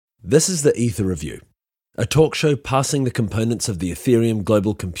This is the Ether Review, a talk show passing the components of the Ethereum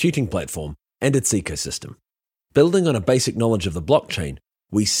global computing platform and its ecosystem. Building on a basic knowledge of the blockchain,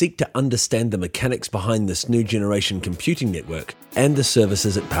 we seek to understand the mechanics behind this new generation computing network and the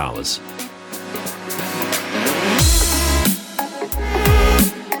services it powers.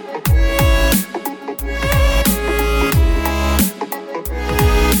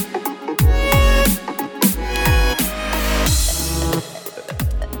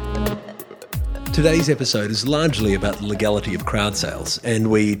 Today's episode is largely about the legality of crowd sales, and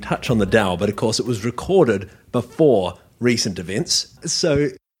we touch on the DAO, but of course it was recorded before recent events, so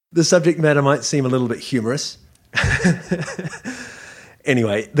the subject matter might seem a little bit humorous.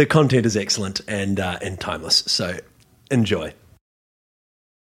 Anyway, the content is excellent and timeless, so enjoy.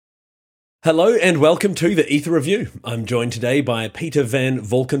 Hello and welcome to the Ether Review. I'm joined today by Peter van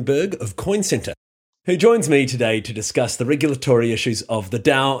Valkenburg of Coin Center, who joins me today to discuss the regulatory issues of the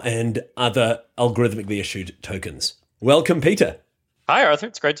DAO and other algorithmically issued tokens. Welcome, Peter. Hi, Arthur.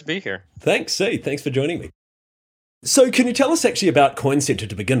 It's great to be here. Thanks, thanks for joining me. So can you tell us actually about Coin Center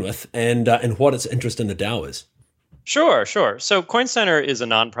to begin with and what its interest in the DAO is? Sure. So Coin Center is a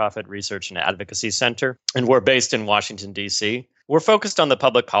nonprofit research and advocacy center, and we're based in Washington, D.C. We're focused on the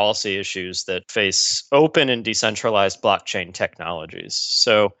public policy issues that face open and decentralized blockchain technologies.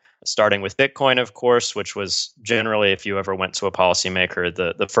 So starting with Bitcoin, of course, which was generally, if you ever went to a policymaker,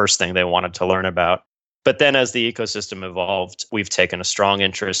 the first thing they wanted to learn about. But then as the ecosystem evolved, we've taken a strong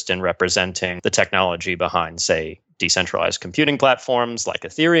interest in representing the technology behind, say, decentralized computing platforms like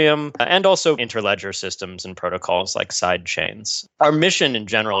Ethereum, and also interledger systems and protocols like sidechains. Our mission in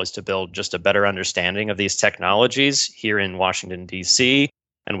general is to build just a better understanding of these technologies here in Washington, D.C.,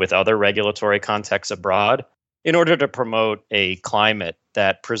 and with other regulatory contexts abroad, in order to promote a climate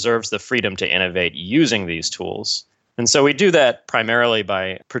that preserves the freedom to innovate using these tools. And so we do that primarily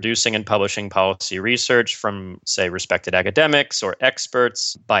by producing and publishing policy research from, say, respected academics or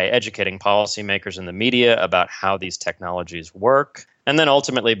experts, by educating policymakers and the media about how these technologies work, and then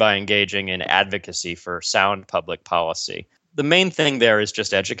ultimately by engaging in advocacy for sound public policy. The main thing there is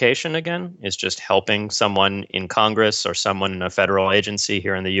just education, again, is just helping someone in Congress or someone in a federal agency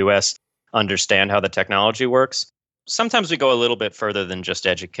here in the U.S. understand how the technology works. Sometimes we go a little bit further than just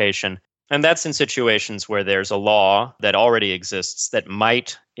education, and that's in situations where there's a law that already exists that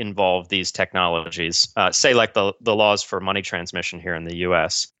might involve these technologies, say like the laws for money transmission here in the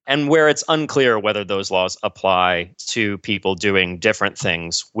US, and where it's unclear whether those laws apply to people doing different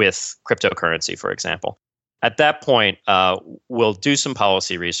things with cryptocurrency, for example. At that point, we'll do some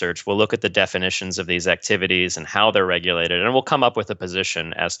policy research. We'll look at the definitions of these activities and how they're regulated, and we'll come up with a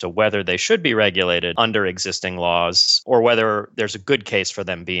position as to whether they should be regulated under existing laws or whether there's a good case for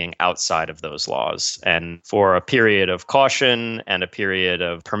them being outside of those laws, and for a period of caution and a period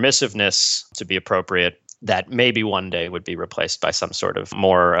of permissiveness to be appropriate that maybe one day would be replaced by some sort of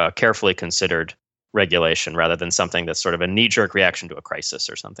more carefully considered regulation rather than something that's sort of a knee-jerk reaction to a crisis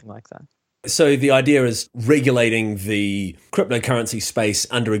or something like that. So the idea is regulating the cryptocurrency space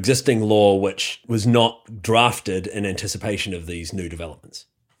under existing law, which was not drafted in anticipation of these new developments.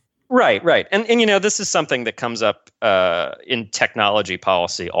 Right. And you know, this is something that comes up in technology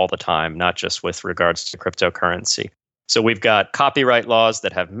policy all the time, not just with regards to cryptocurrency. So we've got copyright laws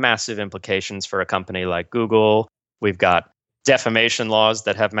that have massive implications for a company like Google. We've got defamation laws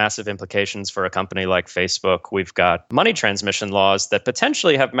that have massive implications for a company like Facebook. We've got money transmission laws that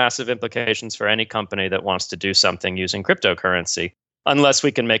potentially have massive implications for any company that wants to do something using cryptocurrency, unless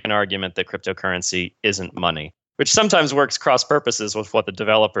we can make an argument that cryptocurrency isn't money, which sometimes works cross purposes with what the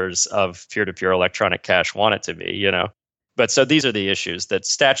developers of peer-to-peer electronic cash want it to be, you know. But so these are the issues, that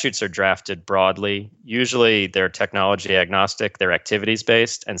statutes are drafted broadly. Usually they're technology agnostic, they're activities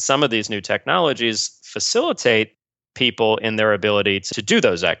based, and some of these new technologies facilitate people in their ability to do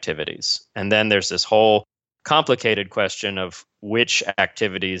those activities. And then there's this whole complicated question of which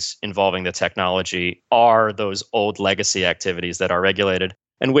activities involving the technology are those old legacy activities that are regulated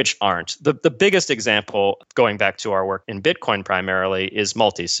and which aren't. The biggest example, going back to our work in Bitcoin primarily, is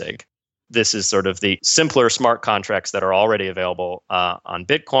multisig. This is sort of the simpler smart contracts that are already available on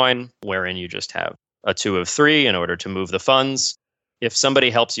Bitcoin, wherein you just have a 2 of 3 in order to move the funds. If somebody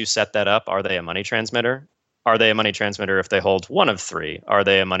helps you set that up, are they a money transmitter? Are they a money transmitter if they hold 1 of 3? Are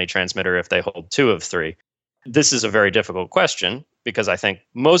they a money transmitter if they hold 2 of 3? This is a very difficult question because I think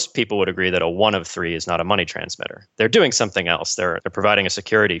most people would agree that a 1 of 3 is not a money transmitter. They're doing something else. They're providing a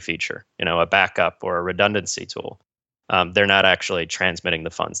security feature, you know, a backup or a redundancy tool. They're not actually transmitting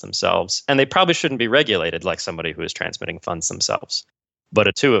the funds themselves. And they probably shouldn't be regulated like somebody who is transmitting funds themselves. But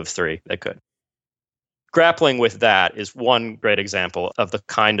a 2 of 3, they could. grappling with that is one great example of the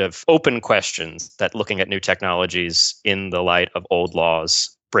kind of open questions that looking at new technologies in the light of old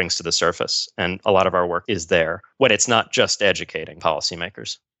laws brings to the surface. And a lot of our work is there when it's not just educating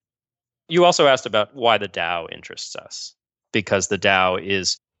policymakers. You also asked about why the DAO interests us, because the DAO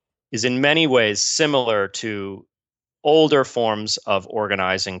is in many ways similar to older forms of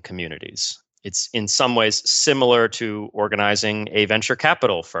organizing communities. It's in some ways similar to organizing a venture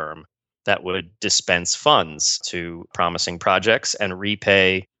capital firm that would dispense funds to promising projects and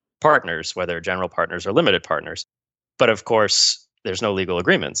repay partners, whether general partners or limited partners. But of course, there's no legal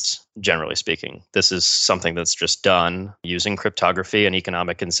agreements, generally speaking. This is something that's just done using cryptography and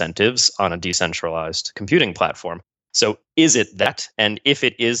economic incentives on a decentralized computing platform. So is it that? And if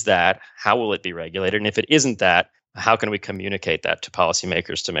it is that, how will it be regulated? And if it isn't that, how can we communicate that to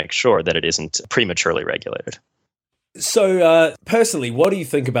policymakers to make sure that it isn't prematurely regulated? So personally, what do you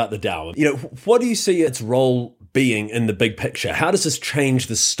think about the DAO? What do you see its role being in the big picture? How does this change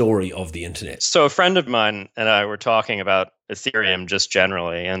the story of the internet? So a friend of mine and I were talking about Ethereum just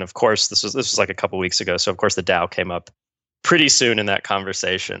generally. And of course, this was like a couple weeks ago. So of course, the DAO came up pretty soon in that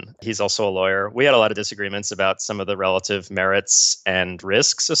conversation. He's also a lawyer. We had a lot of disagreements about some of the relative merits and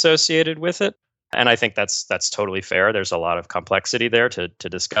risks associated with it. And I think that's totally fair. There's a lot of complexity there to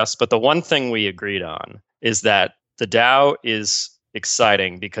discuss. But the one thing we agreed on is that the DAO is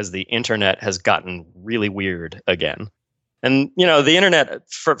exciting because the internet has gotten really weird again. And, the internet,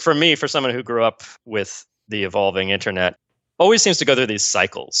 for me, for someone who grew up with the evolving internet, always seems to go through these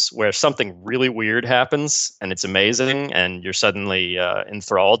cycles where something really weird happens and it's amazing and you're suddenly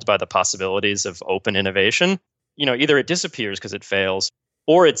enthralled by the possibilities of open innovation. Either it disappears because it fails,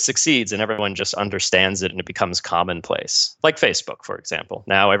 or it succeeds and everyone just understands it and it becomes commonplace. Like Facebook, for example.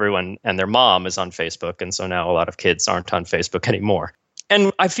 Now everyone and their mom is on Facebook. And so now a lot of kids aren't on Facebook anymore.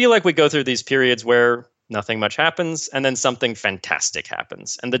 And I feel like we go through these periods where nothing much happens and then something fantastic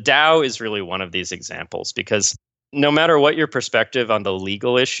happens. And the DAO is really one of these examples because no matter what your perspective on the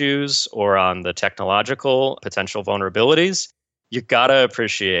legal issues or on the technological potential vulnerabilities, you got to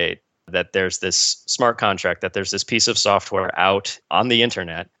appreciate that there's this smart contract, that there's this piece of software out on the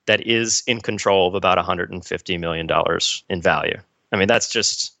internet that is in control of about $150 million in value. I mean,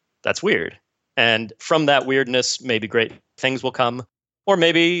 that's weird. And from that weirdness, maybe great things will come, or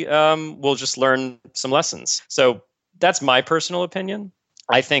maybe we'll just learn some lessons. So that's my personal opinion.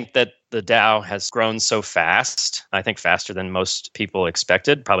 I think that the DAO has grown so fast, I think faster than most people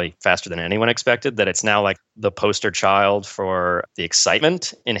expected, probably faster than anyone expected, that it's now like the poster child for the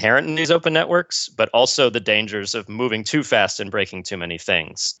excitement inherent in these open networks, but also the dangers of moving too fast and breaking too many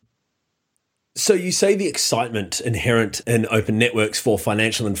things. So you say the excitement inherent in open networks for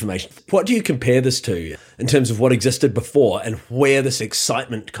financial information. What do you compare this to in terms of what existed before and where this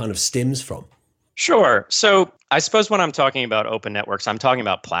excitement kind of stems from? Sure. So I suppose when I'm talking about open networks, I'm talking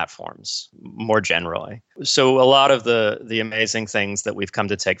about platforms more generally. So a lot of the amazing things that we've come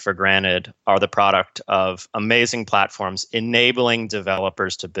to take for granted are the product of amazing platforms enabling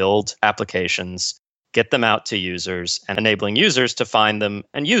developers to build applications, get them out to users, and enabling users to find them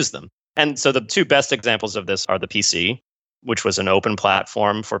and use them. And so the two best examples of this are the PC, which was an open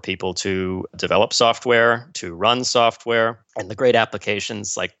platform for people to develop software, to run software, and the great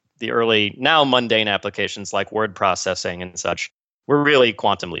applications like the early, now mundane applications like word processing and such were really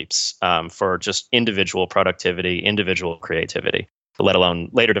quantum leaps for just individual productivity, individual creativity, let alone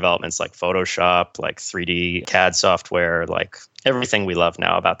later developments like Photoshop, like 3D CAD software, like everything we love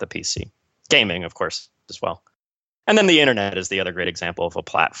now about the PC. Gaming, of course, as well. And then the internet is the other great example of a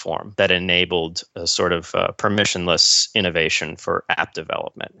platform that enabled a sort of permissionless innovation for app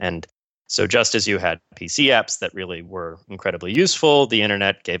development. And so just as you had PC apps that really were incredibly useful, the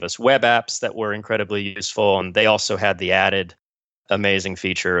internet gave us web apps that were incredibly useful, and they also had the added amazing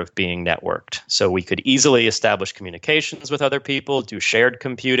feature of being networked. So we could easily establish communications with other people, do shared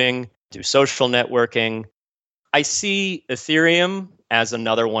computing, do social networking. I see Ethereum as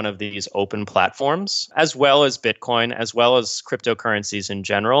another one of these open platforms, as well as Bitcoin, as well as cryptocurrencies in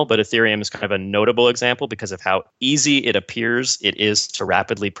general. But Ethereum is kind of a notable example because of how easy it appears it is to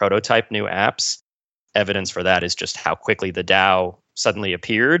rapidly prototype new apps. Evidence for that is just how quickly the DAO suddenly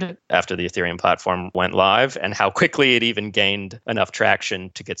appeared after the Ethereum platform went live, and how quickly it even gained enough traction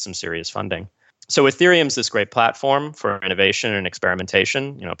to get some serious funding. So Ethereum's this great platform for innovation and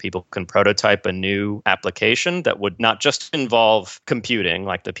experimentation. People can prototype a new application that would not just involve computing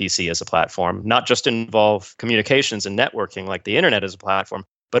like the PC as a platform, not just involve communications and networking like the internet as a platform,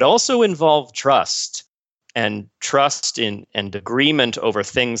 but also involve trust and agreement over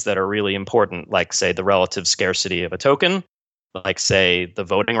things that are really important, like, say, the relative scarcity of a token like, say, the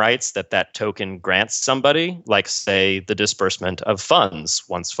voting rights that token grants somebody, like, say, the disbursement of funds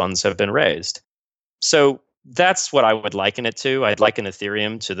once funds have been raised. So that's what I would liken it to. I'd liken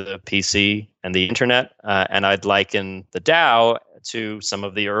Ethereum to the PC and the internet, and I'd liken the DAO to some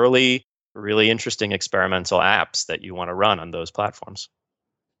of the early, really interesting experimental apps that you want to run on those platforms.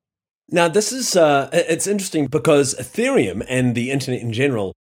 Now, this is it's interesting because Ethereum and the internet in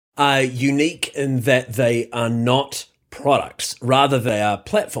general are unique in that they are not products. Rather, they are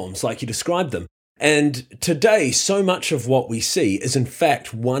platforms like you described them. And today, so much of what we see is, in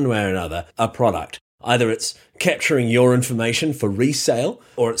fact, one way or another, a product. Either it's capturing your information for resale,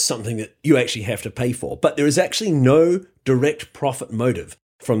 or it's something that you actually have to pay for. But there is actually no direct profit motive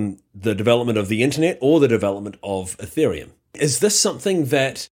from the development of the internet or the development of Ethereum. Is this something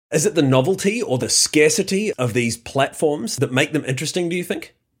that, is it the novelty or the scarcity of these platforms that make them interesting, do you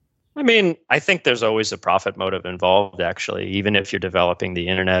think? I mean, I think there's always a profit motive involved, actually, even if you're developing the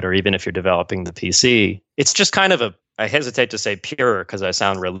internet or even if you're developing the PC. It's just kind of I hesitate to say pure because I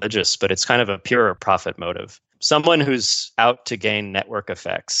sound religious, but it's kind of a pure profit motive. Someone who's out to gain network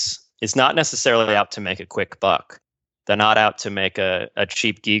effects is not necessarily out to make a quick buck. They're not out to make a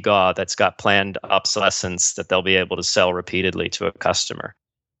cheap gewgaw that's got planned obsolescence that they'll be able to sell repeatedly to a customer.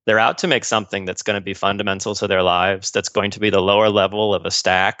 They're out to make something that's going to be fundamental to their lives, that's going to be the lower level of a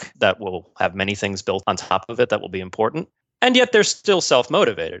stack that will have many things built on top of it that will be important. And yet they're still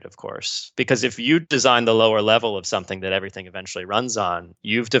self-motivated, of course, because if you design the lower level of something that everything eventually runs on,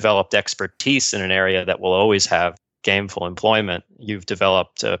 you've developed expertise in an area that will always have gameful employment. You've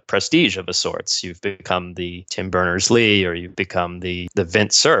developed a prestige of a sorts. You've become the Tim Berners-Lee, or you've become the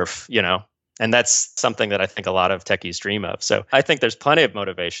Vint Cerf, And that's something that I think a lot of techies dream of. So I think there's plenty of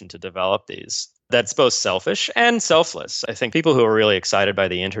motivation to develop these. That's both selfish and selfless. I think people who are really excited by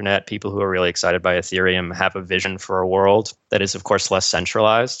the internet, people who are really excited by Ethereum have a vision for a world that is, of course, less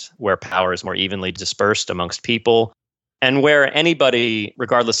centralized, where power is more evenly dispersed amongst people, and where anybody,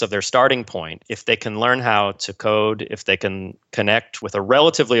 regardless of their starting point, if they can learn how to code, if they can connect with a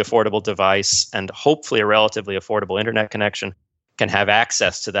relatively affordable device and hopefully a relatively affordable internet connection, can have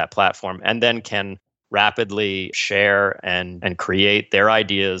access to that platform and then can rapidly share and create their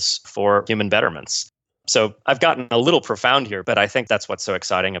ideas for human betterments. So I've gotten a little profound here, but I think that's what's so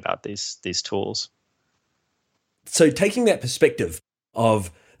exciting about these tools. So taking that perspective of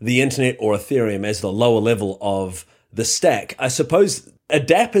the internet or Ethereum as the lower level of the stack, I suppose a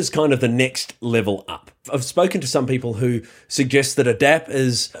dApp is kind of the next level up. I've spoken to some people who suggest that a dApp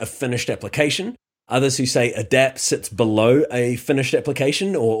is a finished application. Others who say a dApp sits below a finished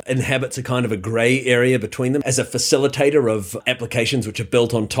application or inhabits a kind of a gray area between them as a facilitator of applications which are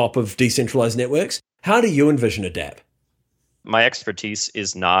built on top of decentralized networks. How do you envision a dApp? My expertise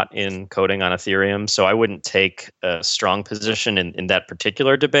is not in coding on Ethereum, so I wouldn't take a strong position in that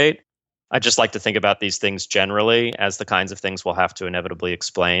particular debate. I just like to think about these things generally as the kinds of things we'll have to inevitably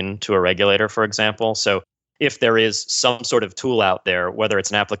explain to a regulator, for example. So if there is some sort of tool out there, whether it's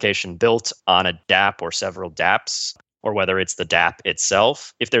an application built on a dApp or several dApps, or whether it's the dApp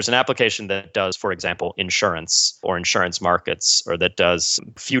itself, if there's an application that does, for example, insurance or insurance markets, or that does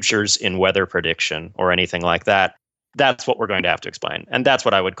futures in weather prediction or anything like that, that's what we're going to have to explain. And that's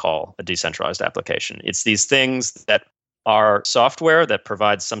what I would call a decentralized application. It's these things that are software that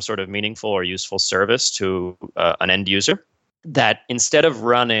provides some sort of meaningful or useful service to an end user that, instead of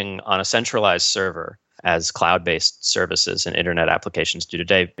running on a centralized server, as cloud-based services and internet applications do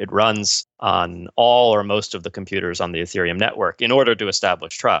today, it runs on all or most of the computers on the Ethereum network in order to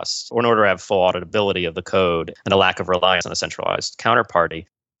establish trust, or in order to have full auditability of the code and a lack of reliance on a centralized counterparty.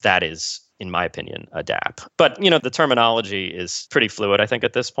 That is, in my opinion, a dApp. But, the terminology is pretty fluid, I think,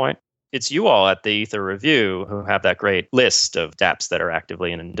 at this point. It's you all at the Ether Review who have that great list of dApps that are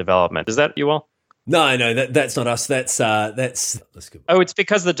actively in development. Is that you all? No, that's not us. That's good. Oh, it's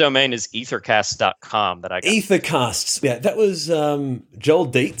because the domain is ethercast.com that I got. Ethercasts. Yeah, that was Joel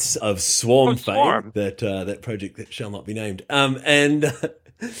Dietz of Swarm fame, that project that shall not be named. And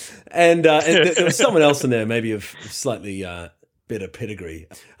there was someone else in there, maybe of slightly better pedigree.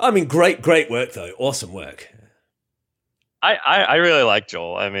 I mean, great work though. Awesome work. I really like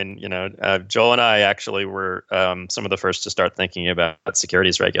Joel. I mean, Joel and I actually were some of the first to start thinking about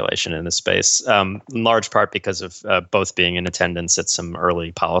securities regulation in this space, in large part because of both being in attendance at some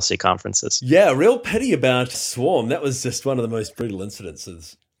early policy conferences. Yeah, real pity about Swarm. That was just one of the most brutal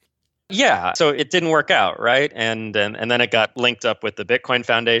incidences. Yeah, so it didn't work out, right? And then it got linked up with the Bitcoin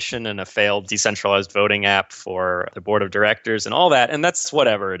Foundation and a failed decentralized voting app for the board of directors and all that, and that's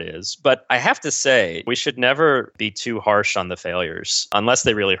whatever it is. But I have to say, we should never be too harsh on the failures unless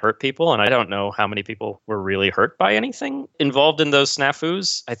they really hurt people, and I don't know how many people were really hurt by anything involved in those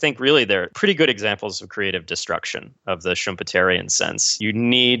snafus. I think really they're pretty good examples of creative destruction of the Schumpeterian sense. You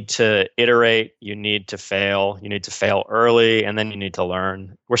need to iterate, you need to fail early, and then you need to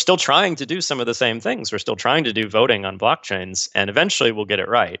learn. We're still trying to do some of the same things. We're still trying to do voting on blockchains, and eventually we'll get it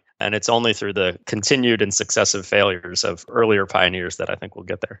right. And it's only through the continued and successive failures of earlier pioneers that I think we'll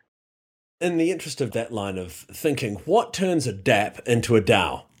get there. In the interest of that line of thinking, what turns a dApp into a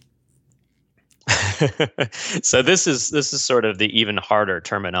DAO? So this is sort of the even harder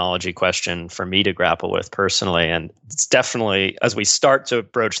terminology question for me to grapple with personally, and it's definitely, as we start to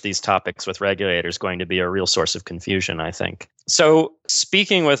broach these topics with regulators, going to be a real source of confusion, I think. So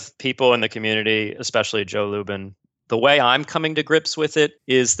speaking with people in the community, especially Joe Lubin, the way I'm coming to grips with it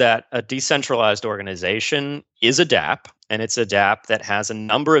is that a decentralized organization is a dApp, and it's a dApp that has a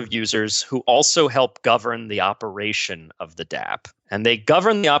number of users who also help govern the operation of the dApp. And they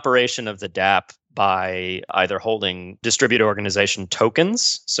govern the operation of the dApp by either holding distributed organization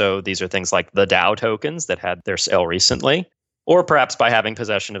tokens. So these are things like the DAO tokens that had their sale recently, or perhaps by having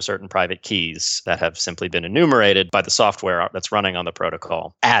possession of certain private keys that have simply been enumerated by the software that's running on the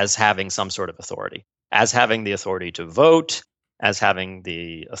protocol as having some sort of authority, as having the authority to vote, as having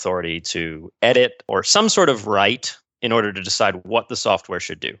the authority to edit, or some sort of right in order to decide what the software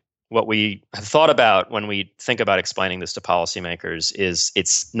should do. What we have thought about when we think about explaining this to policymakers is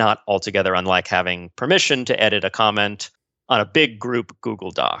it's not altogether unlike having permission to edit a comment on a big group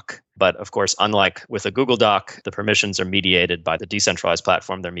Google Doc. But of course, unlike with a Google Doc, the permissions are mediated by the decentralized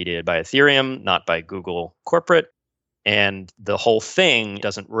platform. They're mediated by Ethereum, not by Google corporate. And the whole thing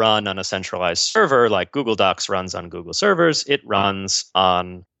doesn't run on a centralized server like Google Docs runs on Google servers. It runs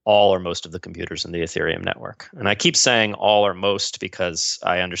on all or most of the computers in the Ethereum network. And I keep saying all or most because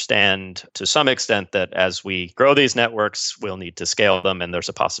I understand to some extent that as we grow these networks, we'll need to scale them, and there's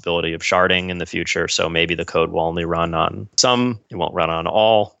a possibility of sharding in the future. So maybe the code will only run on some, it won't run on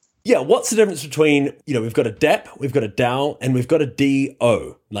all. Yeah, what's the difference between, we've got a dApp, we've got a DAO, and we've got a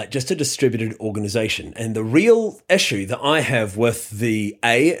DO, like just a distributed organization. And the real issue that I have with the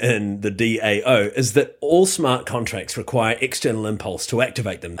A and the DAO is that all smart contracts require external impulse to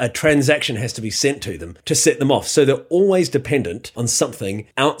activate them. A transaction has to be sent to them to set them off. So they're always dependent on something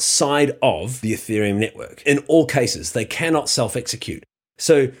outside of the Ethereum network. In all cases, they cannot self-execute.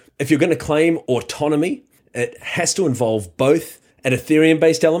 So if you're going to claim autonomy, it has to involve both an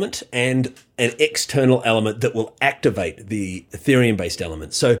Ethereum-based element and an external element that will activate the Ethereum-based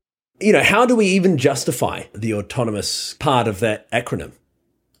element. So, how do we even justify the autonomous part of that acronym?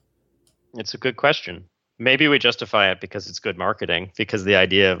 It's a good question. Maybe we justify it because it's good marketing, because the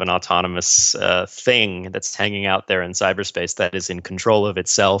idea of an autonomous thing that's hanging out there in cyberspace that is in control of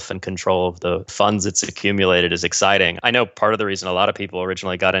itself and control of the funds it's accumulated is exciting. I know part of the reason a lot of people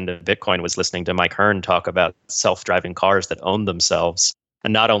originally got into Bitcoin was listening to Mike Hearn talk about self-driving cars that own themselves,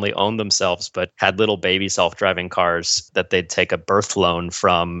 and not only own themselves, but had little baby self-driving cars that they'd take a birth loan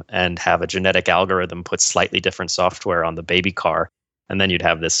from and have a genetic algorithm put slightly different software on the baby car. And then you'd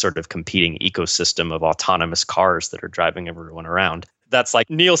have this sort of competing ecosystem of autonomous cars that are driving everyone around. That's like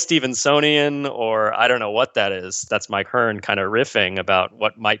Neil Stevensonian, or I don't know what that is. That's Mike Hearn kind of riffing about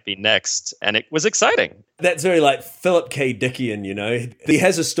what might be next. And it was exciting. That's very like Philip K. Dickian, He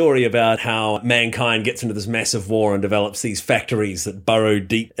has a story about how mankind gets into this massive war and develops these factories that burrow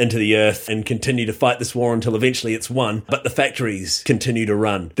deep into the earth and continue to fight this war until eventually it's won. But the factories continue to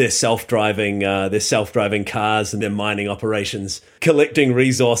run. They're self-driving cars and their mining operations, collecting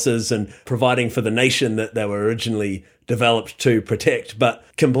resources and providing for the nation that they were originally developed to protect, but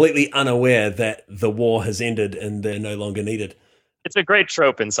completely unaware that the war has ended and they're no longer needed. It's a great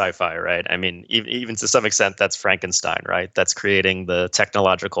trope in sci-fi, right? I mean, even to some extent, that's Frankenstein, right? That's creating the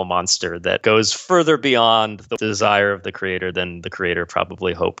technological monster that goes further beyond the desire of the creator than the creator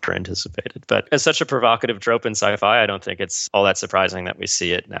probably hoped or anticipated. But as such a provocative trope in sci-fi, I don't think it's all that surprising that we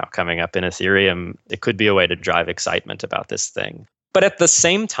see it now coming up in Ethereum. It could be a way to drive excitement about this thing. But at the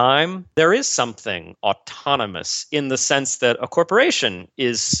same time, there is something autonomous in the sense that a corporation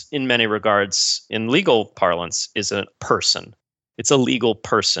is, in many regards, in legal parlance, is a person. It's a legal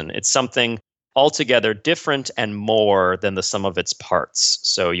person. It's something altogether different and more than the sum of its parts.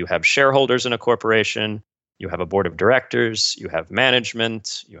 So you have shareholders in a corporation, you have a board of directors, you have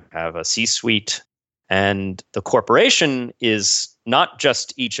management, you have a C-suite, And the corporation is not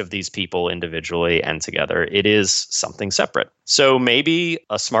just each of these people individually and together, it is something separate. So maybe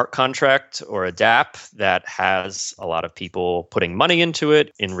a smart contract or a dApp that has a lot of people putting money into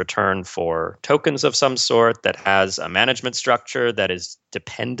it in return for tokens of some sort, that has a management structure that is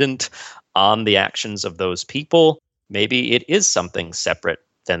dependent on the actions of those people. Maybe it is something separate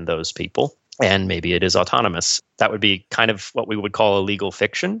than those people. And maybe it is autonomous. That would be kind of what we would call a legal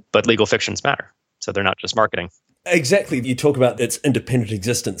fiction, but legal fictions matter. So they're not just marketing. Exactly. You talk about its independent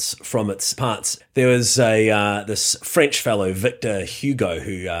existence from its parts. There was this French fellow, Victor Hugo,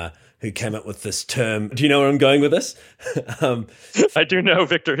 who came up with this term. Do you know where I'm going with this? I do know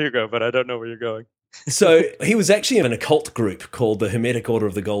Victor Hugo, but I don't know where you're going. So he was actually in an occult group called the Hermetic Order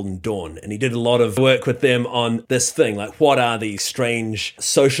of the Golden Dawn, and he did a lot of work with them on this thing, like what are these strange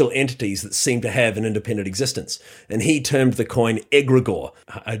social entities that seem to have an independent existence? And he termed the coin egregore.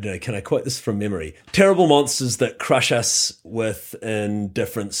 I don't know, can I quote this from memory? Terrible monsters that crush us with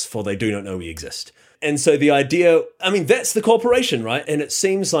indifference, for they do not know we exist. And so the idea, I mean, that's the corporation, right? And it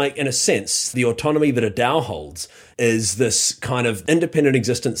seems like, in a sense, the autonomy that a DAO holds is this kind of independent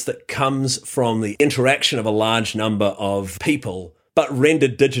existence that comes from the interaction of a large number of people, but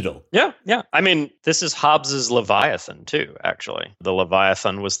rendered digital. Yeah. I mean, this is Hobbes's Leviathan too, actually. The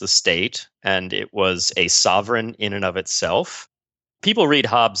Leviathan was the state, and it was a sovereign in and of itself. People read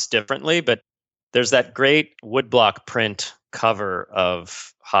Hobbes differently, but there's that great woodblock print cover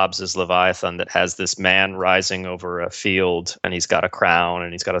of Hobbes's Leviathan that has this man rising over a field, and he's got a crown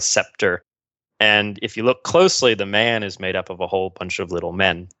and he's got a scepter. And if you look closely, the man is made up of a whole bunch of little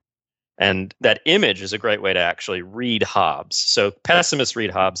men. And that image is a great way to actually read Hobbes. So pessimists read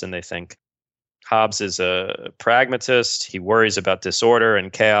Hobbes and they think Hobbes is a pragmatist. He worries about disorder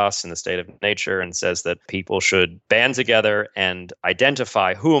and chaos in the state of nature and says that people should band together and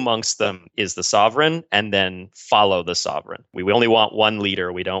identify who amongst them is the sovereign and then follow the sovereign. We only want one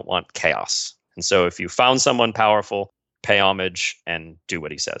leader. We don't want chaos. And so if you found someone powerful, pay homage and do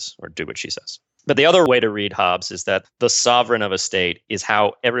what he says or do what she says. But the other way to read Hobbes is that the sovereign of a state is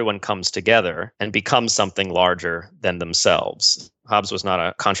how everyone comes together and becomes something larger than themselves. Hobbes was not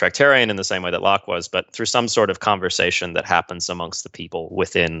a contractarian in the same way that Locke was, but through some sort of conversation that happens amongst the people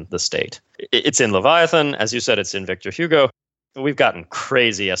within the state. It's in Leviathan. As you said, it's in Victor Hugo. We've gotten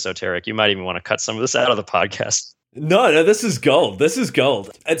crazy esoteric. You might even want to cut some of this out of the podcast. No, this is gold. This is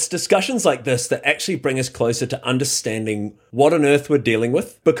gold. It's discussions like this that actually bring us closer to understanding what on earth we're dealing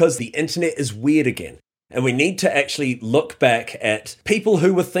with, because the internet is weird again. And we need to actually look back at people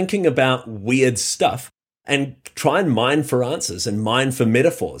who were thinking about weird stuff and try and mine for answers and mine for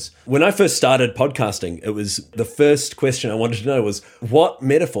metaphors. When I first started podcasting, it was the first question I wanted to know was, what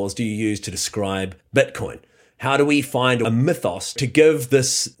metaphors do you use to describe Bitcoin? How do we find a mythos to give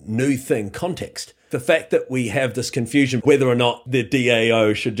this new thing context? The fact that we have this confusion whether or not the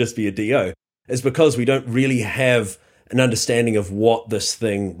DAO should just be a DO is because we don't really have an understanding of what this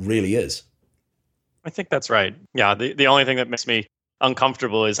thing really is. I think that's right. Yeah, the only thing that makes me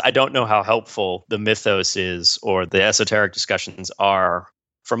uncomfortable is I don't know how helpful the mythos is or the esoteric discussions are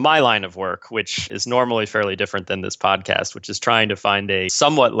for my line of work, which is normally fairly different than this podcast, which is trying to find a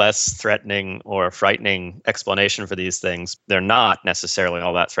somewhat less threatening or frightening explanation for these things. They're not necessarily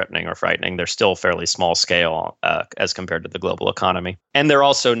all that threatening or frightening. They're still fairly small scale as compared to the global economy. And they're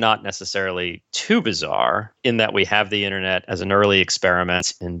also not necessarily too bizarre in that we have the internet as an early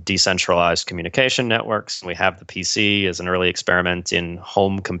experiment in decentralized communication networks. We have the PC as an early experiment in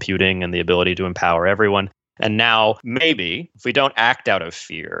home computing and the ability to empower everyone. And now, maybe, if we don't act out of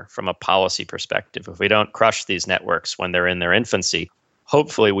fear from a policy perspective, if we don't crush these networks when they're in their infancy,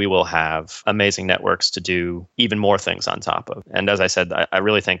 hopefully we will have amazing networks to do even more things on top of. And as I said, I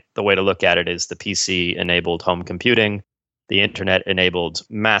really think the way to look at it is the PC-enabled home computing, the internet-enabled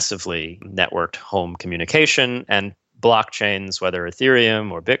massively networked home communication, and blockchains, whether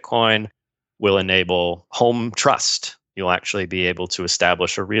Ethereum or Bitcoin, will enable home trust. You'll actually be able to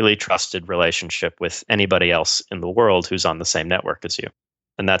establish a really trusted relationship with anybody else in the world who's on the same network as you.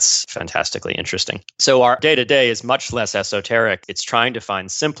 And that's fantastically interesting. So our day-to-day is much less esoteric. It's trying to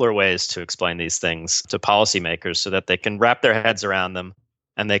find simpler ways to explain these things to policymakers so that they can wrap their heads around them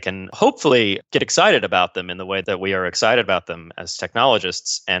and they can hopefully get excited about them in the way that we are excited about them as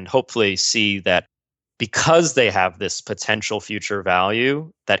technologists, and hopefully see that because they have this potential future value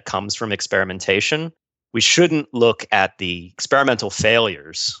that comes from experimentation, we shouldn't look at the experimental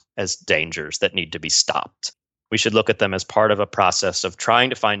failures as dangers that need to be stopped. We should look at them as part of a process of trying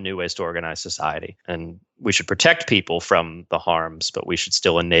to find new ways to organize society. And we should protect people from the harms, but we should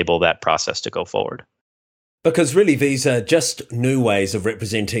still enable that process to go forward. Because really, these are just new ways of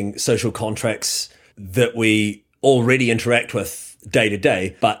representing social contracts that we already interact with day to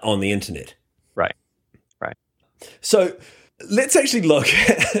day, but on the internet. Right. So let's actually look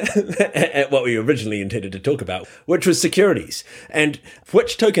at what we originally intended to talk about, which was securities, and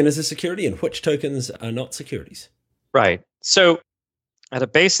which token is a security and which tokens are not securities. Right. So at a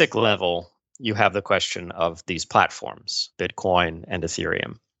basic level, you have the question of these platforms, Bitcoin and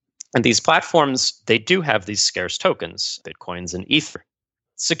Ethereum. And these platforms, they do have these scarce tokens, Bitcoins and Ether.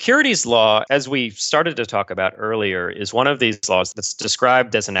 Securities law, as we started to talk about earlier, is one of these laws that's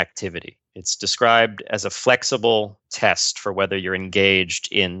described as an activity. It's described as a flexible test for whether you're engaged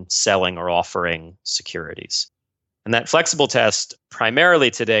in selling or offering securities. And that flexible test primarily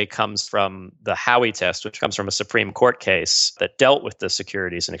today comes from the Howey test, which comes from a Supreme Court case that dealt with the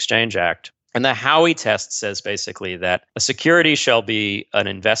Securities and Exchange Act. And the Howey test says basically that a security shall be an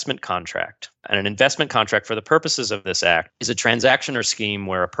investment contract. And an investment contract, for the purposes of this act, is a transaction or scheme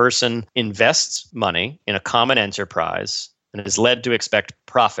where a person invests money in a common enterprise and is led to expect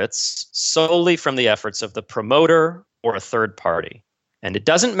profits solely from the efforts of the promoter or a third party. And it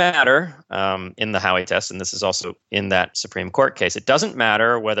doesn't matter in the Howey test, and this is also in that Supreme Court case, it doesn't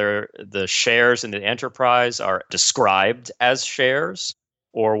matter whether the shares in the enterprise are described as shares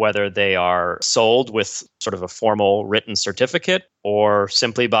or whether they are sold with sort of a formal written certificate or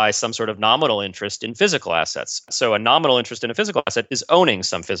simply by some sort of nominal interest in physical assets. So a nominal interest in a physical asset is owning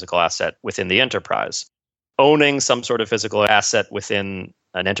some physical asset within the enterprise. Owning some sort of physical asset within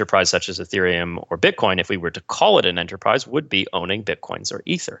an enterprise such as Ethereum or Bitcoin, if we were to call it an enterprise, would be owning Bitcoins or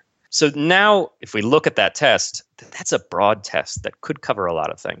Ether. So now, if we look at that test, that's a broad test that could cover a lot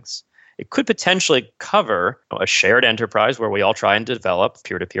of things. It could potentially cover a shared enterprise where we all try and develop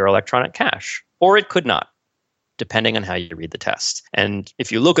peer-to-peer electronic cash, or it could not, depending on how you read the test. And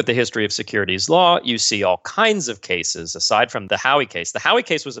if you look at the history of securities law, you see all kinds of cases aside from the Howey case. The Howey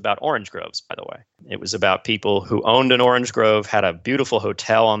case was about orange groves, by the way. It was about people who owned an orange grove, had a beautiful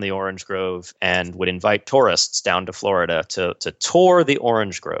hotel on the orange grove, and would invite tourists down to Florida to tour the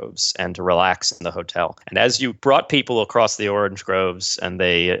orange groves and to relax in the hotel. And as you brought people across the orange groves and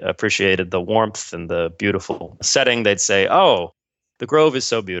they appreciated the warmth and the beautiful setting, they'd say, "Oh, the grove is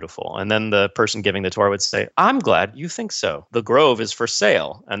so beautiful." And then the person giving the tour would say, "I'm glad you think so. The grove is for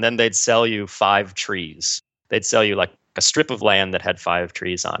sale." And then they'd sell you 5 trees. They'd sell you like a strip of land that had 5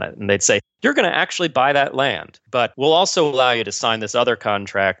 trees on it. And they'd say, "You're going to actually buy that land, but we'll also allow you to sign this other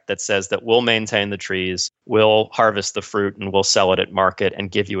contract that says that we'll maintain the trees, we'll harvest the fruit, and we'll sell it at market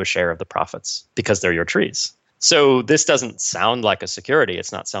and give you a share of the profits because they're your trees." So this doesn't sound like a security.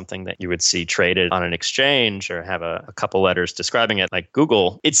 It's not something that you would see traded on an exchange or have a couple letters describing it like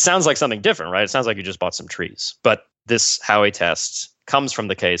Google. It sounds like something different, right? It sounds like you just bought some trees. But this Howey test comes from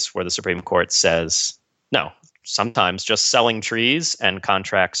the case where the Supreme Court says, no, sometimes just selling trees and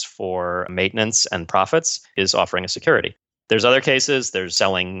contracts for maintenance and profits is offering a security. There's other cases, there's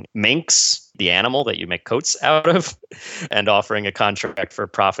selling minks, the animal that you make coats out of, and offering a contract for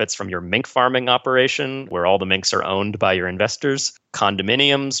profits from your mink farming operation, where all the minks are owned by your investors.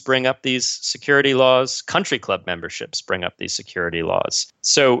 Condominiums bring up these security laws. Country club memberships bring up these security laws.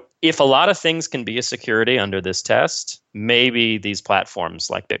 So if a lot of things can be a security under this test, maybe these platforms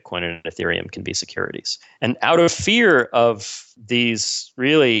like Bitcoin and Ethereum can be securities. And out of fear of these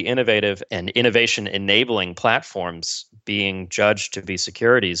really innovative and innovation-enabling platforms being judged to be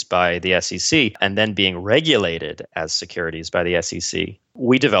securities by the SEC and then being regulated as securities by the SEC,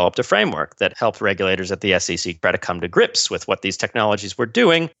 we developed a framework that helped regulators at the SEC try to come to grips with what these technologies were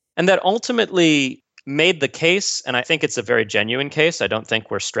doing, and that ultimately made the case, and I think it's a very genuine case, I don't think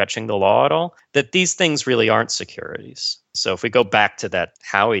we're stretching the law at all, that these things really aren't securities. So if we go back to that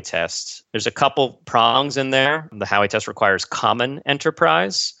Howey test, there's a couple prongs in there. The Howey test requires common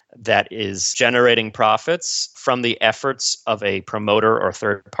enterprise that is generating profits from the efforts of a promoter or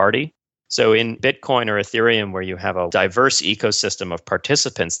third party. So in Bitcoin or Ethereum, where you have a diverse ecosystem of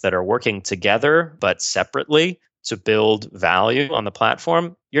participants that are working together but separately to build value on the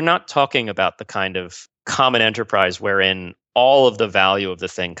platform, you're not talking about the kind of common enterprise wherein all of the value of the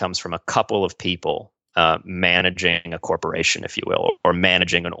thing comes from a couple of people managing a corporation, if you will, or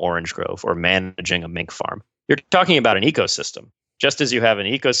managing an orange grove or managing a mink farm. You're talking about an ecosystem. Just as you have an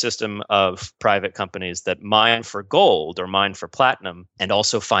ecosystem of private companies that mine for gold or mine for platinum and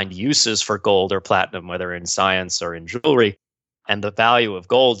also find uses for gold or platinum, whether in science or in jewelry, and the value of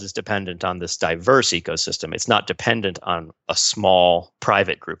gold is dependent on this diverse ecosystem. It's not dependent on a small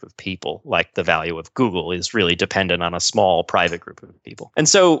private group of people, like the value of Google is really dependent on a small private group of people. And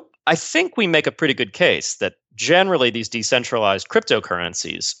so I think we make a pretty good case that generally these decentralized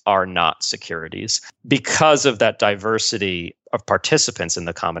cryptocurrencies are not securities because of that diversity of participants in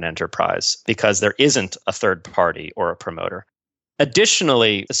the common enterprise, because there isn't a third party or a promoter.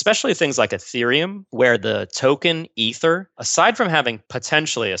 Additionally, especially things like Ethereum, where the token Ether, aside from having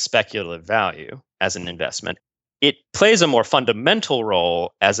potentially a speculative value as an investment, it plays a more fundamental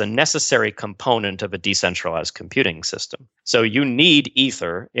role as a necessary component of a decentralized computing system. So you need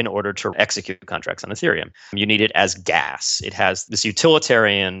Ether in order to execute contracts on Ethereum. You need it as gas. It has this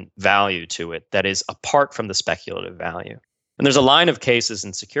utilitarian value to it that is apart from the speculative value. And there's a line of cases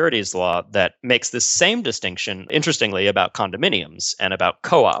in securities law that makes this same distinction, interestingly, about condominiums and about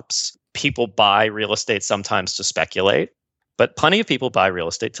co-ops. People buy real estate sometimes to speculate, but plenty of people buy real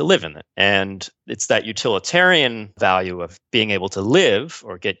estate to live in it. And it's that utilitarian value of being able to live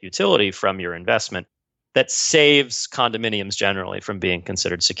or get utility from your investment that saves condominiums generally from being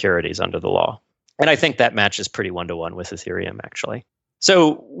considered securities under the law. And I think that matches pretty one-to-one with Ethereum, actually.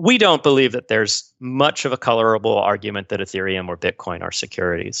 So we don't believe that there's much of a colorable argument that Ethereum or Bitcoin are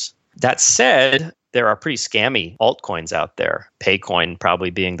securities. That said, there are pretty scammy altcoins out there, Paycoin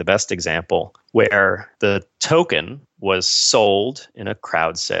probably being the best example, where the token was sold in a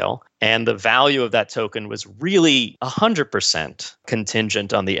crowd sale, and the value of that token was really 100%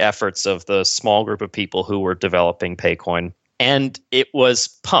 contingent on the efforts of the small group of people who were developing Paycoin. And it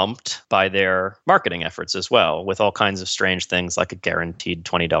was pumped by their marketing efforts as well, with all kinds of strange things like a guaranteed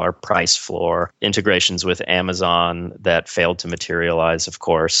 $20 price floor, integrations with Amazon that failed to materialize, of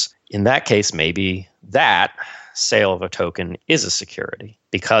course. In that case, maybe that sale of a token is a security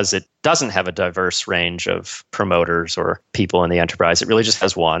because it doesn't have a diverse range of promoters or people in the enterprise. It really just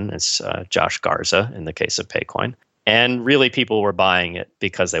has one. It's Josh Garza in the case of Paycoin. And really, people were buying it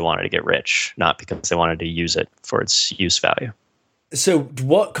because they wanted to get rich, not because they wanted to use it for its use value. So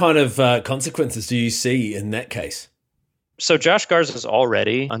what kind of consequences do you see in that case? So Josh Garza is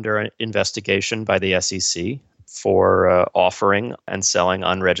already under an investigation by the SEC for offering and selling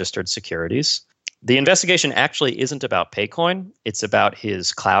unregistered securities. The investigation actually isn't about Paycoin. It's about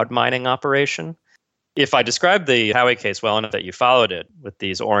his cloud mining operation. If I describe the Howey case well enough that you followed it with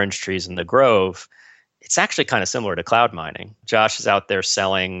these orange trees in the grove, it's actually kind of similar to cloud mining. Josh is out there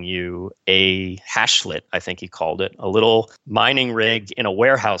selling you a hashlet, I think he called it, a little mining rig in a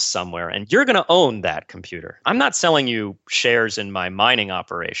warehouse somewhere, and you're going to own that computer. I'm not selling you shares in my mining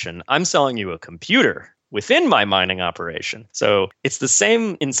operation. I'm selling you a computer within my mining operation. So it's the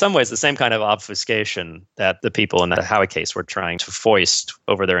same, in some ways, the same kind of obfuscation that the people in the Howey case were trying to foist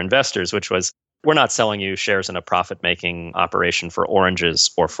over their investors, which was, we're not selling you shares in a profit-making operation for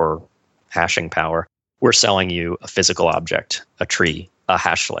oranges or for hashing power. We're selling you a physical object, a tree, a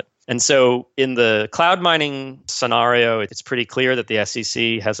hashlet. And so in the cloud mining scenario, it's pretty clear that the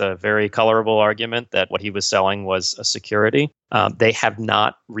SEC has a very colorable argument that what he was selling was a security. They have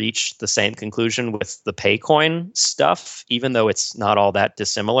not reached the same conclusion with the Paycoin stuff, even though it's not all that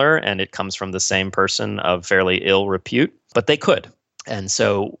dissimilar and it comes from the same person of fairly ill repute, but they could. And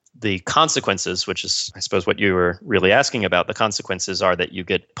so the consequences, which is, I suppose, what you were really asking about, the consequences are that you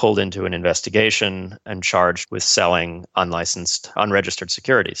get pulled into an investigation and charged with selling unlicensed, unregistered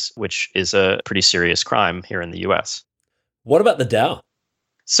securities, which is a pretty serious crime here in the US. What about the DAO?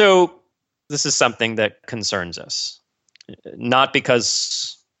 So this is something that concerns us, not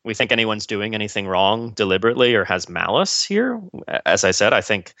because we think anyone's doing anything wrong deliberately or has malice here. As I said, I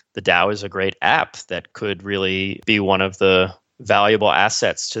think the DAO is a great app that could really be one of the valuable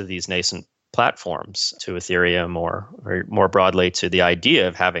assets to these nascent platforms, to Ethereum or more broadly to the idea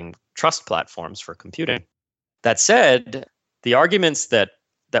of having trust platforms for computing. That said, the arguments that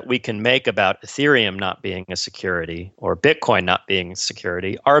we can make about Ethereum not being a security or Bitcoin not being a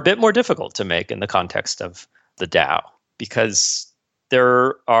security are a bit more difficult to make in the context of the DAO, because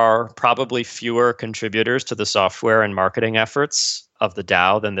there are probably fewer contributors to the software and marketing efforts of the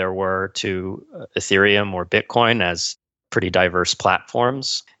DAO than there were to Ethereum or Bitcoin as pretty diverse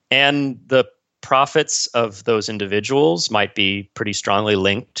platforms. And the profits of those individuals might be pretty strongly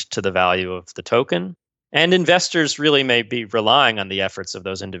linked to the value of the token. And investors really may be relying on the efforts of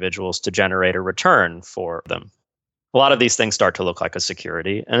those individuals to generate a return for them. A lot of these things start to look like a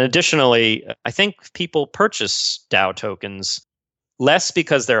security. And additionally, I think people purchase DAO tokens less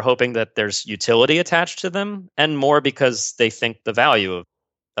because they're hoping that there's utility attached to them, and more because they think the value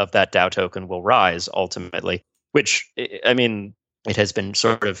of that DAO token will rise ultimately. Which, I mean, it has been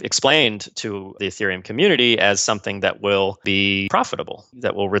sort of explained to the Ethereum community as something that will be profitable,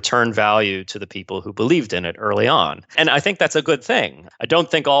 that will return value to the people who believed in it early on. And I think that's a good thing. I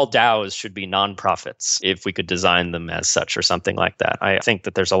don't think all DAOs should be nonprofits if we could design them as such or something like that. I think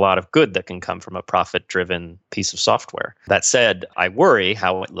that there's a lot of good that can come from a profit-driven piece of software. That said, I worry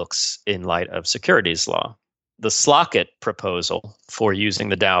how it looks in light of securities law. The Slockit proposal for using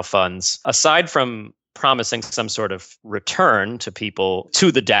the DAO funds, aside from promising some sort of return to people,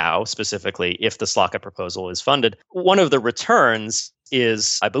 to the DAO specifically, if the Slockit proposal is funded, one of the returns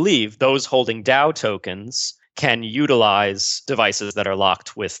is, I believe, those holding DAO tokens can utilize devices that are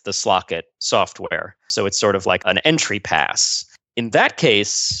locked with the Slockit software. So it's sort of like an entry pass. In that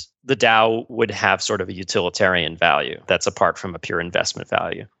case, the DAO would have sort of a utilitarian value that's apart from a pure investment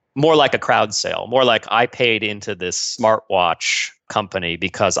value. More like a crowd sale, more like I paid into this smartwatch company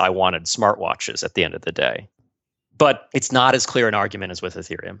because I wanted smartwatches at the end of the day. But it's not as clear an argument as with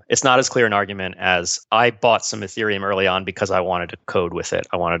Ethereum. It's not as clear an argument as I bought some Ethereum early on because I wanted to code with it.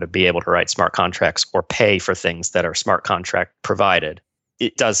 I wanted to be able to write smart contracts or pay for things that are smart contract provided.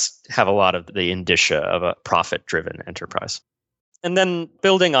 It does have a lot of the indicia of a profit-driven enterprise. And then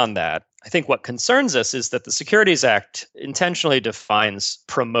building on that, I think what concerns us is that the Securities Act intentionally defines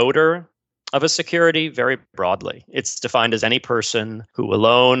promoter of a security very broadly. It's defined as any person who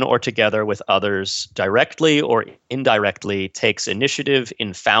alone or together with others directly or indirectly takes initiative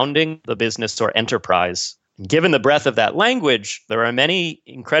in founding the business or enterprise. Given the breadth of that language, there are many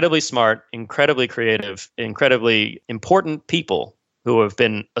incredibly smart, incredibly creative, incredibly important people who have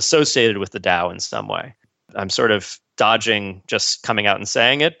been associated with the DAO in some way. I'm sort of dodging just coming out and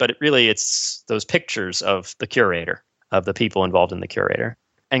saying it, but it's those pictures of the curator, of the people involved in the curator.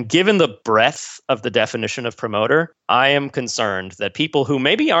 And given the breadth of the definition of promoter, I am concerned that people who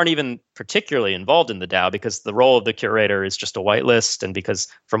maybe aren't even particularly involved in the DAO, because the role of the curator is just a whitelist, and because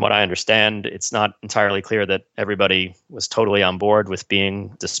from what I understand, it's not entirely clear that everybody was totally on board with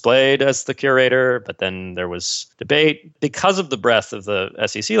being displayed as the curator, but then there was debate. Because of the breadth of the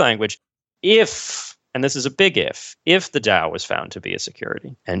SEC language, and this is a big if the DAO was found to be a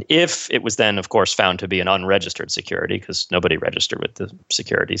security, and if it was then, of course, found to be an unregistered security, because nobody registered with the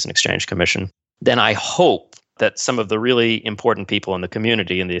Securities and Exchange Commission, then I hope that some of the really important people in the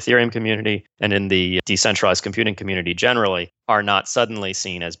community, in the Ethereum community, and in the decentralized computing community generally, are not suddenly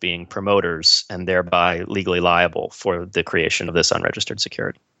seen as being promoters and thereby legally liable for the creation of this unregistered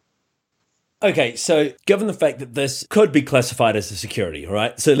security. Okay, so given the fact that this could be classified as a security, all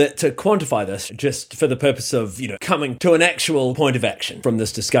right? So to quantify this, just for the purpose of, coming to an actual point of action from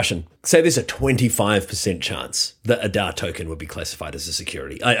this discussion, say there's a 25% chance that a DAO token would be classified as a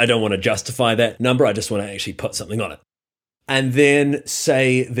security. I don't want to justify that number, I just want to actually put something on it. And then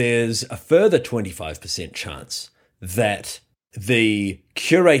say there's a further 25% chance that the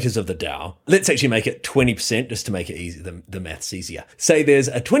curators of the DAO, let's actually make it 20% just to make it easy, the maths easier. Say there's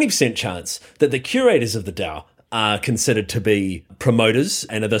a 20% chance that the curators of the DAO are considered to be promoters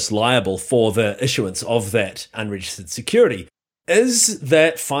and are thus liable for the issuance of that unregistered security. Is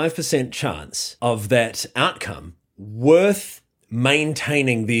that 5% chance of that outcome worth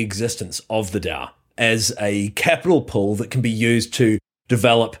maintaining the existence of the DAO as a capital pool that can be used to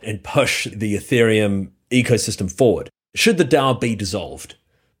develop and push the Ethereum ecosystem forward? Should the DAO be dissolved?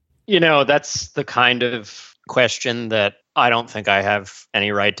 That's the kind of question that I don't think I have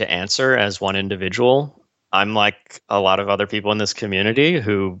any right to answer as one individual. I'm like a lot of other people in this community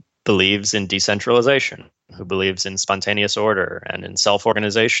who believes in decentralization, who believes in spontaneous order and in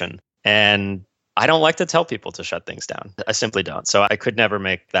self-organization. And I don't like to tell people to shut things down. I simply don't. So I could never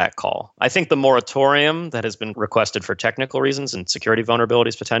make that call. I think the moratorium that has been requested for technical reasons and security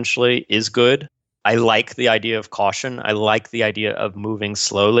vulnerabilities potentially is good. I like the idea of caution. I like the idea of moving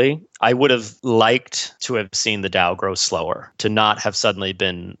slowly. I would have liked to have seen the DAO grow slower, to not have suddenly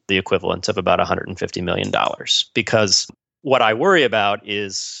been the equivalent of about $150 million. Because what I worry about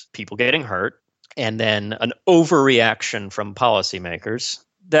is people getting hurt and then an overreaction from policymakers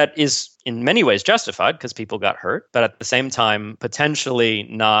that is in many ways justified because people got hurt, but at the same time, potentially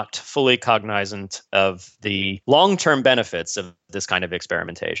not fully cognizant of the long-term benefits of this kind of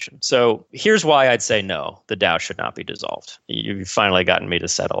experimentation. So here's why I'd say no, the DAO should not be dissolved. You've finally gotten me to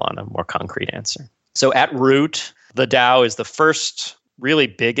settle on a more concrete answer. So at root, the DAO is the first really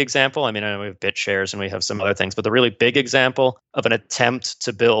big example. I know we have BitShares and we have some other things, but the really big example of an attempt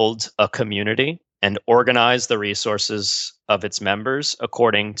to build a community and organize the resources of its members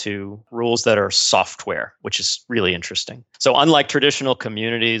according to rules that are software, which is really interesting. So unlike traditional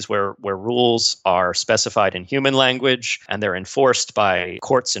communities where rules are specified in human language and they're enforced by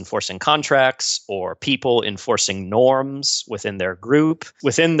courts enforcing contracts or people enforcing norms within their group,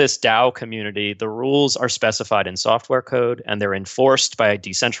 within this DAO community, the rules are specified in software code and they're enforced by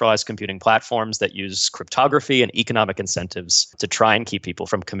decentralized computing platforms that use cryptography and economic incentives to try and keep people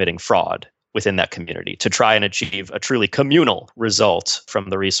from committing fraud within that community, to try and achieve a truly communal result from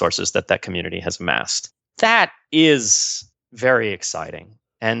the resources that that community has amassed. That is very exciting.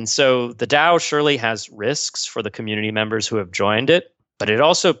 And so the DAO surely has risks for the community members who have joined it, but it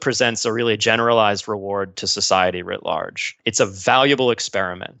also presents a really generalized reward to society writ large. It's a valuable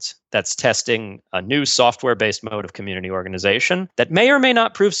experiment that's testing a new software-based mode of community organization that may or may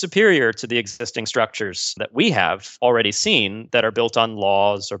not prove superior to the existing structures that we have already seen that are built on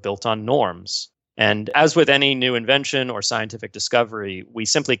laws or built on norms. And as with any new invention or scientific discovery, we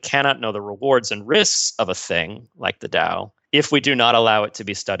simply cannot know the rewards and risks of a thing like the DAO if we do not allow it to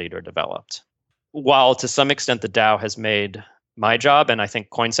be studied or developed. While to some extent the DAO has made my job, and I think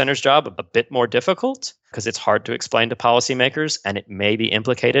CoinCenter's job, a bit more difficult because it's hard to explain to policymakers and it may be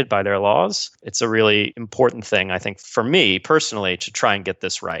implicated by their laws. It's a really important thing, I think, for me personally, to try and get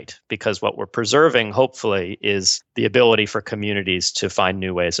this right, because what we're preserving, hopefully, is the ability for communities to find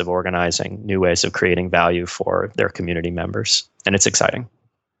new ways of organizing, new ways of creating value for their community members. And it's exciting.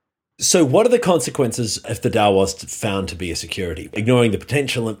 So what are the consequences if the DAO was found to be a security? Ignoring the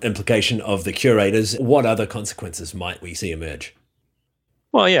potential implication of the curators, what other consequences might we see emerge?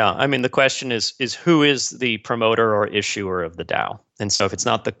 Well, yeah. I mean, the question is who is the promoter or issuer of the DAO? And so if it's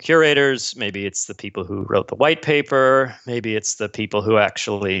not the curators, maybe it's the people who wrote the white paper, maybe it's the people who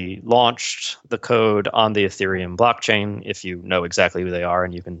actually launched the code on the Ethereum blockchain, if you know exactly who they are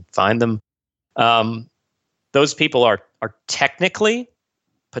and you can find them. Those people are technically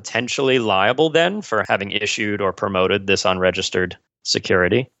potentially liable then for having issued or promoted this unregistered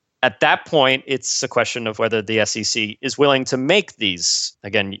security. At that point, it's a question of whether the SEC is willing to make these,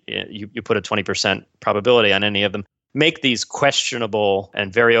 again, you put a 20% probability on any of them, make these questionable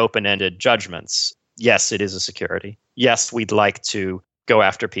and very open-ended judgments. Yes, it is a security. Yes, we'd like to go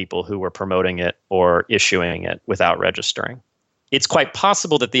after people who were promoting it or issuing it without registering. It's quite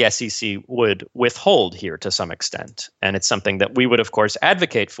possible that the SEC would withhold here to some extent. And it's something that we would, of course,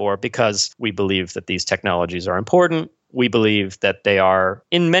 advocate for because we believe that these technologies are important. We believe that they are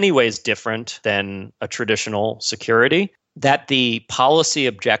in many ways different than a traditional security, that the policy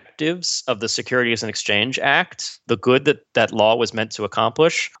objectives of the Securities and Exchange Act, the good that that law was meant to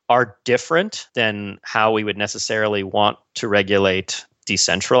accomplish, are different than how we would necessarily want to regulate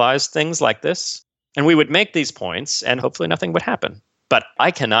decentralized things like this. And we would make these points and hopefully nothing would happen. But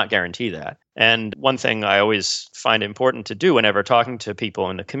I cannot guarantee that. And one thing I always find important to do whenever talking to people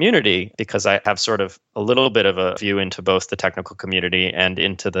in the community, because I have sort of a little bit of a view into both the technical community and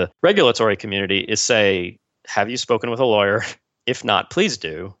into the regulatory community, is say, have you spoken with a lawyer? If not, please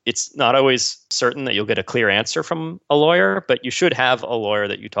do. It's not always certain that you'll get a clear answer from a lawyer, but you should have a lawyer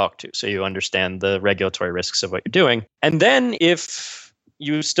that you talk to so you understand the regulatory risks of what you're doing. And then if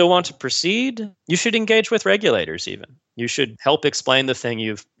you still want to proceed, you should engage with regulators even. You should help explain the thing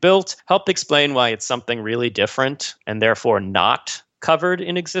you've built, help explain why it's something really different and therefore not covered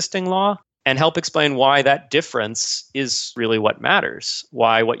in existing law, and help explain why that difference is really what matters,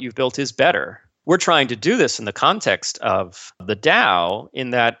 why what you've built is better. We're trying to do this in the context of the DAO in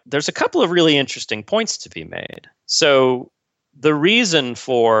that there's a couple of really interesting points to be made. So the reason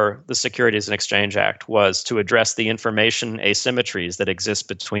for the Securities and Exchange Act was to address the information asymmetries that exist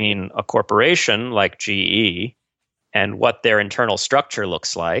between a corporation like GE and what their internal structure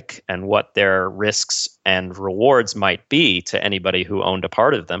looks like and what their risks and rewards might be to anybody who owned a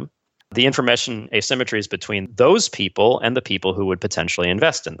part of them. The information asymmetries between those people and the people who would potentially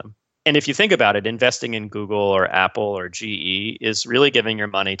invest in them. And if you think about it, investing in Google or Apple or GE is really giving your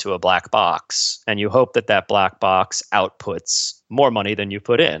money to a black box. And you hope that that black box outputs more money than you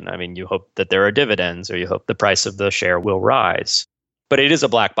put in. I mean, you hope that there are dividends or you hope the price of the share will rise. But it is a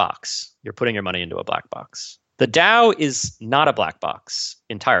black box. You're putting your money into a black box. The DAO is not a black box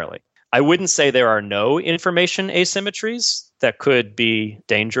entirely. I wouldn't say there are no information asymmetries that could be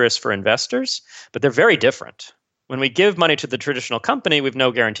dangerous for investors, but they're very different. When we give money to the traditional company, we have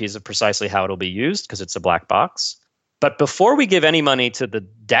no guarantees of precisely how it'll be used because it's a black box. But before we give any money to the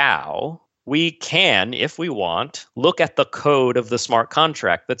DAO, we can, if we want, look at the code of the smart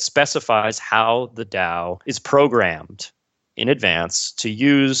contract that specifies how the DAO is programmed in advance to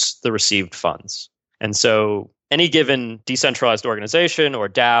use the received funds. And so any given decentralized organization or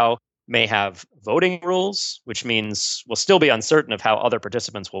DAO may have voting rules, which means we'll still be uncertain of how other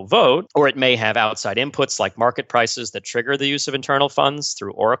participants will vote, or it may have outside inputs like market prices that trigger the use of internal funds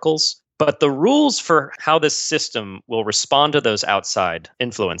through oracles. But the rules for how this system will respond to those outside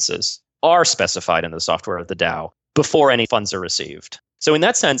influences are specified in the software of the DAO before any funds are received. So in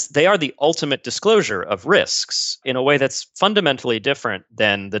that sense, they are the ultimate disclosure of risks in a way that's fundamentally different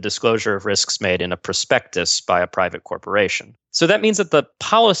than the disclosure of risks made in a prospectus by a private corporation. So that means that the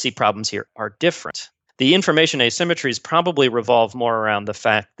policy problems here are different. The information asymmetries probably revolve more around the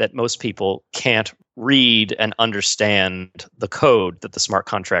fact that most people can't read and understand the code that the smart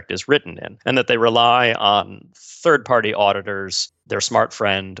contract is written in, and that they rely on third-party auditors, their smart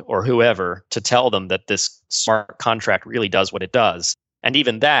friend, or whoever to tell them that this smart contract really does what it does. And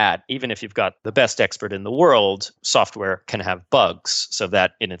even that, even if you've got the best expert in the world, software can have bugs. So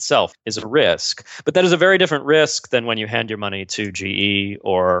that in itself is a risk. But that is a very different risk than when you hand your money to GE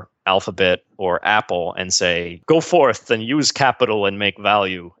or Alphabet or Apple and say, go forth and use capital and make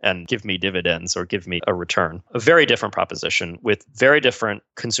value and give me dividends or give me a return. A very different proposition with very different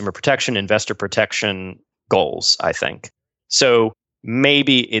consumer protection, investor protection goals, I think. So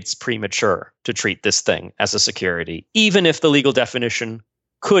maybe it's premature to treat this thing as a security. Even if the legal definition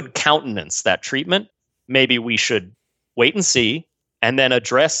could countenance that treatment, maybe we should wait and see and then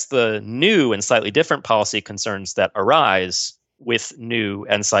address the new and slightly different policy concerns that arise with new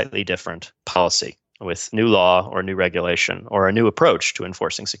and slightly different policy, with new law or new regulation or a new approach to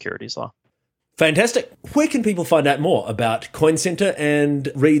enforcing securities law. Fantastic. Where can people find out more about Coin Center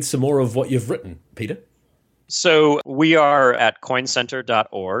and read some more of what you've written, Peter? So we are at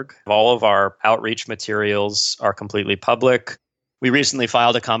coincenter.org. All of our outreach materials are completely public. We recently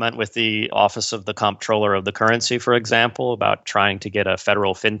filed a comment with the Office of the Comptroller of the Currency, for example, about trying to get a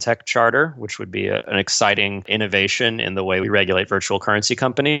federal fintech charter, which would be an exciting innovation in the way we regulate virtual currency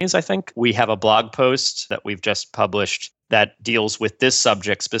companies, I think. We have a blog post that we've just published that deals with this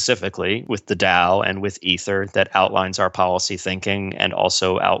subject specifically, with the DAO and with Ether, that outlines our policy thinking and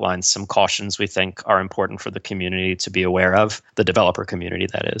also outlines some cautions we think are important for the community to be aware of, the developer community,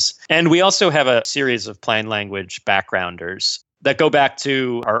 that is. And we also have a series of plain language backgrounders that go back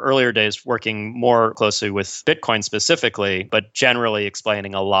to our earlier days working more closely with Bitcoin specifically, but generally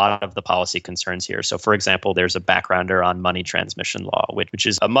explaining a lot of the policy concerns here. So for example, there's a backgrounder on money transmission law, which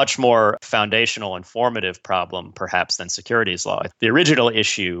is a much more foundational and formative problem perhaps than securities law. The original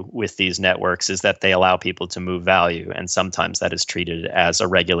issue with these networks is that they allow people to move value, and sometimes that is treated as a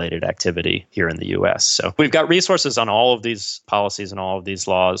regulated activity here in the US. So we've got resources on all of these policies and all of these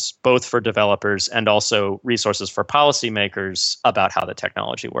laws, both for developers and also resources for policymakers about how the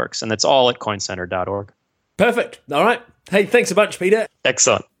technology works. And it's all at coincenter.org. Perfect. All right. Hey, thanks a bunch, Peter.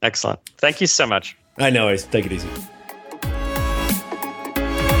 Excellent. Excellent. Thank you so much. I know. Take it easy.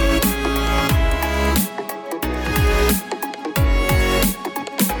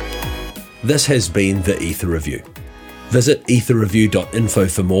 This has been the Ether Review. Visit etherreview.info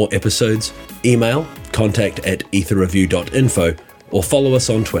for more episodes, email contact@etherreview.info, or follow us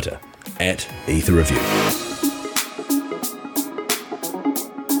on Twitter @etherreview.